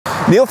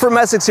Neil from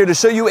Essex here to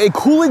show you a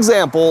cool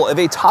example of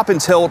a top and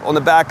tilt on the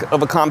back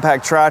of a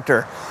compact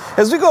tractor.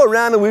 As we go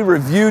around and we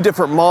review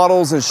different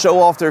models and show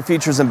off their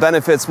features and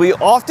benefits, we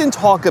often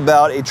talk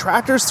about a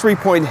tractor's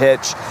three-point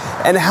hitch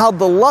and how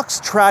deluxe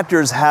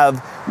tractors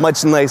have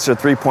much nicer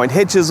three-point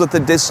hitches with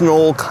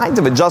additional kinds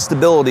of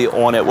adjustability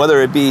on it,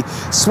 whether it be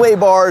sway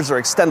bars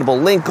or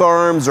extendable link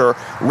arms or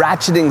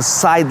ratcheting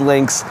side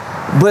links.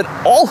 But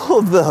all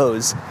of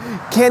those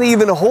can't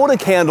even hold a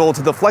candle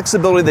to the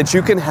flexibility that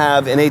you can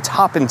have in a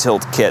top and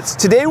tilt kit.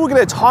 Today we're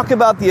going to talk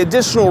about the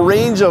additional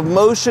range of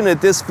motion that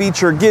this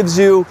feature gives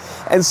you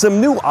and some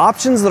new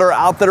options that are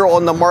out there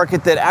on the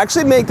market that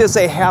actually make this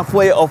a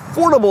halfway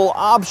affordable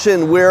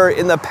option where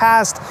in the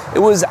past it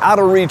was out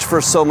of reach for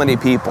so many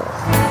people.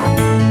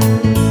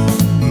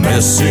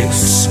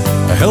 Essex,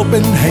 a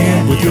helping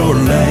hand with your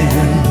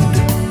land.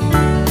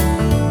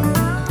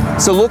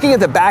 So looking at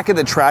the back of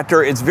the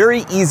tractor, it's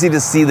very easy to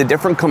see the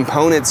different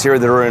components here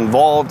that are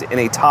involved in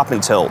a top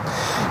and tilt.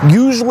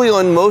 Usually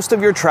on most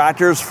of your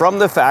tractors from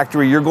the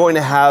factory, you're going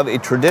to have a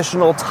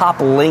traditional top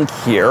link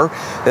here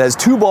that has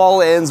two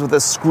ball ends with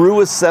a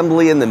screw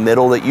assembly in the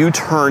middle that you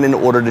turn in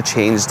order to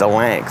change the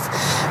length.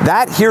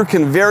 That here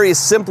can very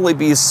simply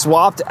be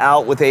swapped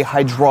out with a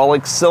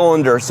hydraulic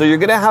cylinder. So you're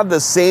going to have the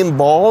same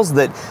balls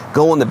that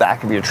go on the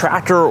back of your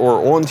tractor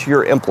or onto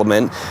your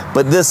implement,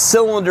 but this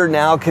cylinder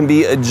now can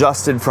be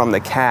adjusted from the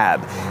cab.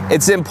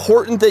 It's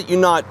important that you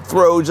not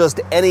throw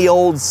just any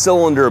old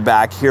cylinder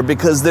back here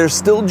because there's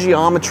still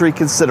geometry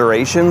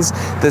considerations.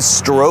 The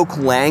stroke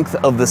length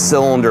of the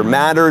cylinder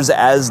matters,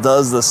 as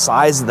does the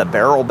size of the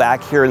barrel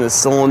back here in the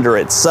cylinder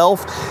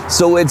itself.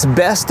 So it's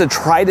best to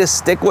try to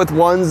stick with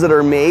ones that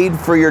are made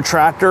for your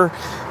tractor.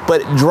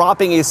 But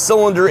dropping a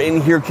cylinder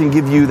in here can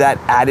give you that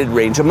added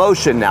range of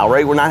motion now,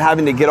 right? We're not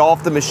having to get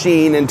off the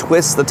machine and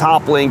twist the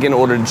top link in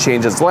order to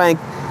change its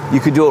length. You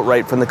could do it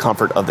right from the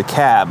comfort of the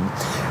cab.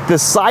 The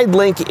side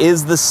link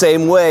is the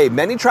same way.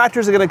 Many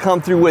tractors are going to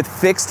come through with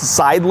fixed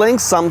side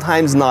links,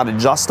 sometimes not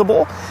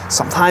adjustable.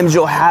 Sometimes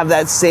you'll have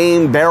that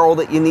same barrel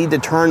that you need to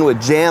turn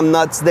with jam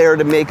nuts there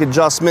to make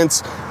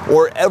adjustments.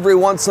 Or every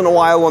once in a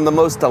while on the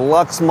most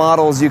deluxe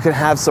models, you can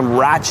have some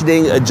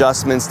ratcheting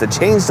adjustments to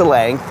change the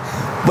length.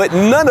 But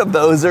none of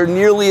those are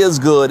nearly as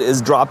good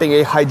as dropping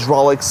a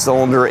hydraulic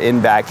cylinder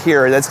in back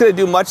here. And that's going to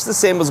do much the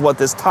same as what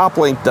this top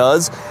link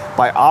does.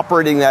 By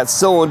operating that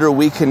cylinder,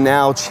 we can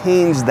now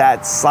change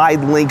that side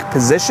link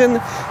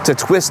position to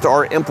twist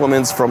our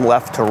implements from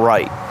left to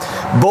right.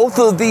 Both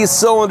of these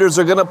cylinders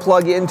are going to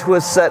plug into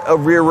a set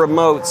of rear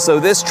remotes. So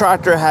this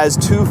tractor has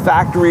two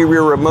factory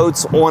rear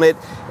remotes on it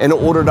in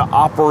order to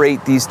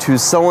operate these two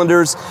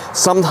cylinders.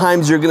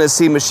 Sometimes you're going to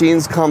see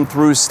machines come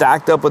through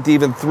stacked up with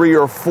even 3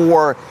 or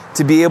 4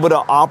 to be able to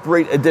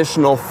operate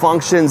additional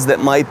functions that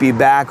might be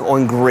back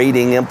on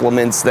grading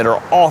implements that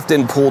are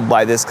often pulled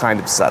by this kind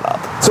of setup.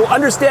 So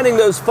understanding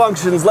those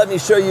functions, let me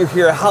show you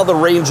here how the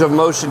range of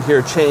motion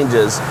here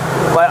changes.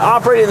 By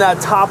operating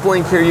that top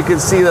link here, you can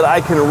see that I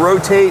can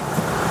rotate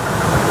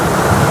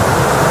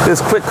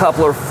this quick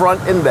coupler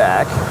front and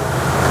back.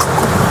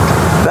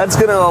 That's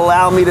going to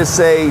allow me to,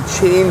 say,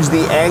 change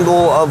the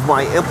angle of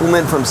my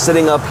implement from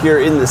sitting up here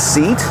in the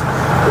seat,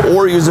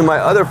 or using my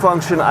other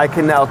function, I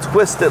can now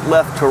twist it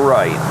left to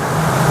right.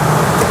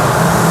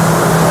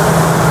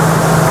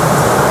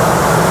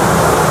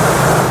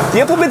 The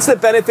implements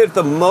that benefit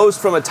the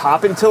most from a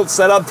top and tilt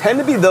setup tend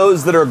to be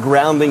those that are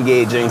ground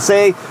engaging.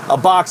 Say a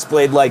box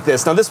blade like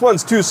this. Now this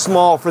one's too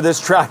small for this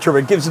tractor,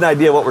 but it gives you an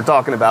idea of what we're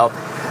talking about.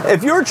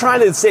 If you're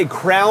trying to, say,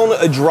 crown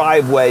a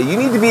driveway, you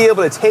need to be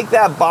able to take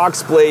that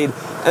box blade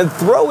and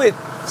throw it,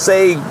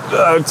 say,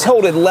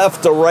 tilted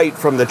left to right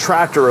from the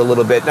tractor a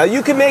little bit. Now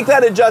you can make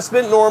that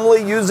adjustment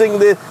normally using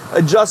the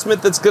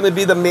adjustment that's going to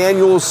be the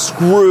manual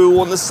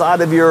screw on the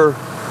side of your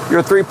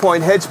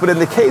three-point hitch, but in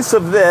the case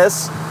of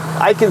this,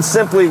 I can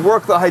simply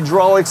work the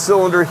hydraulic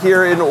cylinder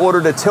here in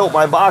order to tilt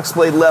my box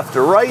blade left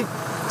to right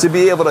to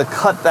be able to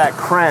cut that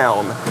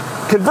crown.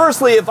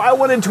 Conversely, if I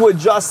wanted to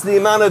adjust the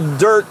amount of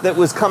dirt that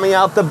was coming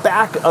out the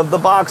back of the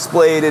box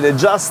blade and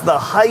adjust the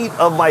height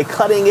of my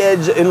cutting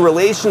edge in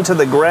relation to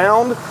the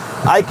ground,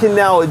 I can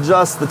now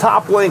adjust the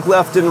top link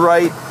left and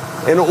right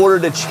in order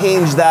to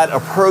change that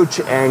approach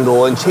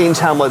angle and change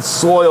how much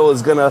soil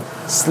is going to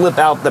slip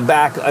out the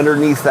back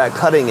underneath that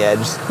cutting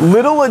edge.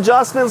 Little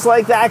adjustments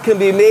like that can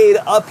be made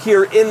up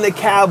here in the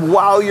cab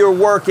while you're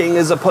working,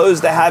 as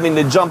opposed to having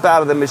to jump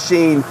out of the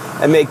machine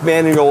and make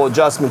manual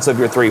adjustments of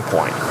your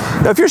three-point.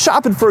 Now, if you're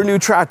shopping for a new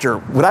tractor,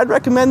 would I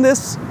recommend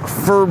this?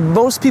 For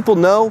most people,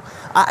 no.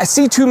 I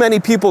see too many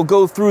people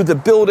go through the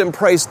build and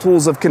price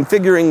tools of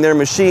configuring their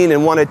machine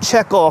and want to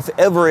check off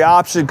every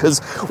option because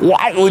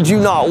why would you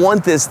not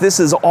want this? This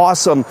is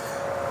awesome.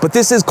 But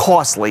this is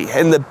costly,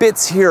 and the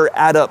bits here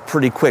add up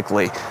pretty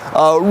quickly.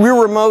 Rear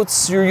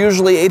remotes, you're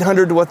usually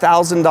 $800 to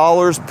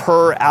 $1,000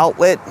 per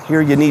outlet.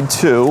 Here you need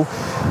 2.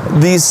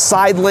 These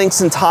side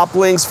links and top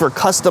links for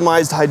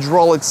customized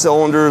hydraulic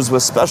cylinders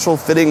with special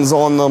fittings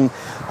on them.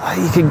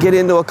 You can get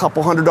into a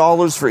couple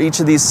 $100s for each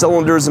of these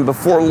cylinders, and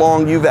before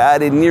long you've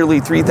added nearly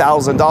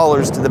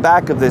 $3,000 to the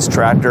back of this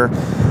tractor.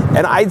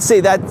 And I'd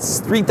say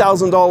that's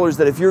 $3,000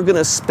 that if you're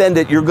gonna spend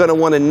it, you're gonna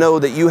wanna know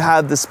that you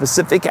have the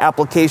specific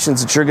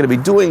applications that you're gonna be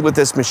doing with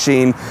this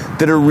machine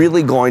that are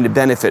really going to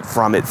benefit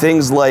from it.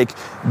 Things like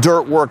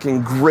dirt work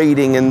and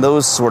grading and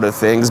those sort of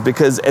things,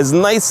 because as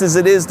nice as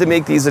it is to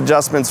make these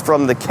adjustments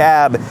from the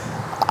cab,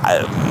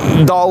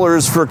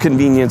 dollars for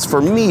convenience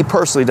for me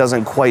personally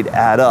doesn't quite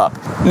add up.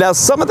 Now,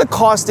 some of the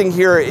costing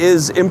here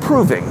is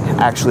improving,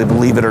 actually,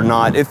 believe it or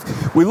not.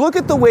 If we look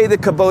at the way that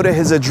Kubota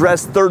has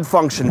addressed third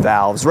function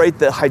valves, right,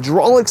 the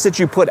hydraulics that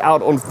you put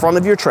out on front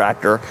of your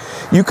tractor,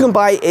 you can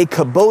buy a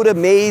Kubota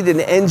made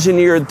and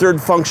engineered third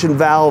function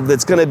valve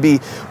that's going to be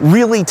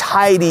really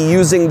tidy,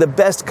 using the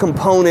best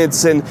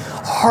components and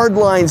hard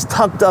lines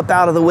tucked up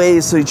out of the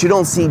way so that you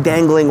don't see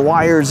dangling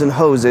wires and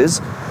hoses.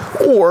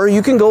 Or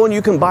you can go and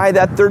you can buy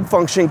that third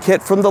function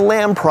kit from the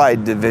Lamb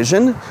Pride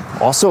division,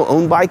 also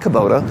owned by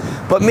Kubota,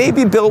 but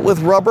maybe built with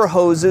rubber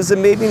hoses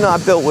and maybe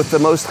not built with the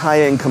most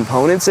high-end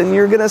components, and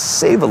you're gonna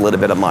save a little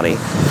bit of money.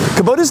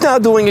 Kubota's now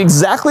doing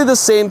exactly the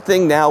same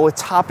thing now with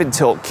top and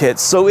tilt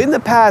kits. So in the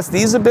past,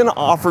 these have been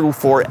offered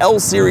for L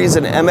Series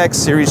and MX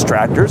Series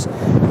tractors.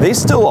 They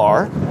still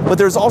are, but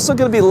there's also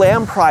going to be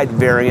Lamb Pride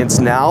variants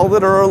now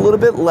that are a little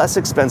bit less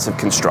expensive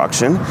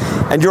construction.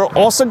 And you're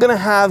also going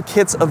to have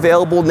kits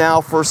available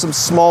now for some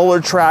smaller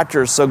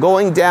tractors. So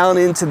going down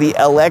into the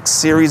LX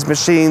series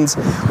machines,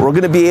 we're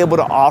going to be able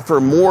to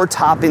offer more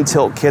top and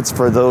tilt kits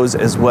for those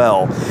as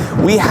well.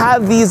 We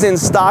have these in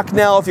stock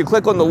now. If you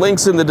click on the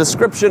links in the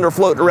description or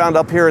float around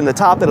up here in the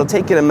top, it'll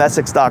take you to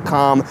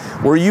Messiks.com,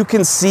 where you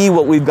can see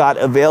what we've got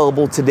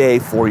available today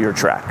for your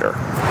tractor.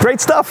 Great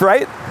stuff,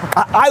 right?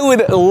 I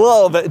would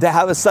love to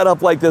have a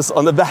setup like this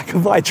on the back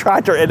of my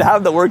tractor and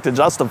have the work to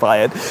justify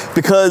it,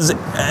 because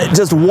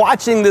just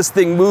watching this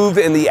thing move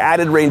and the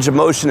added range of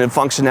motion and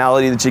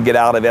functionality that you get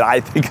out of it,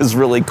 I think is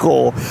really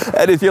cool.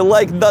 And if you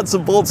like nuts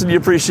and bolts and you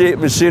appreciate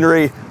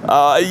machinery,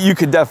 you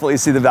could definitely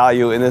see the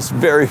value in this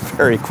very,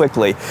 very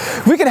quickly.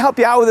 We can help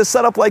you out with a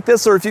setup like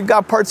this, or if you've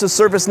got parts or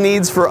service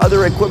needs for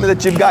other equipment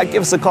that you've got,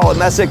 give us a call at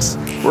Messiks.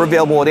 We're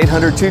available at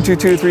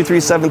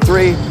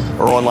 800-222-3373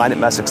 or online at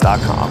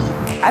Messiks.com.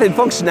 Added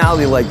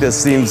functionality like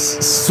this seems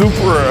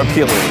super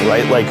appealing,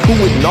 right? Like, who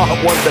would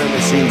not want their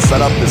machine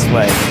set up this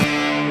way?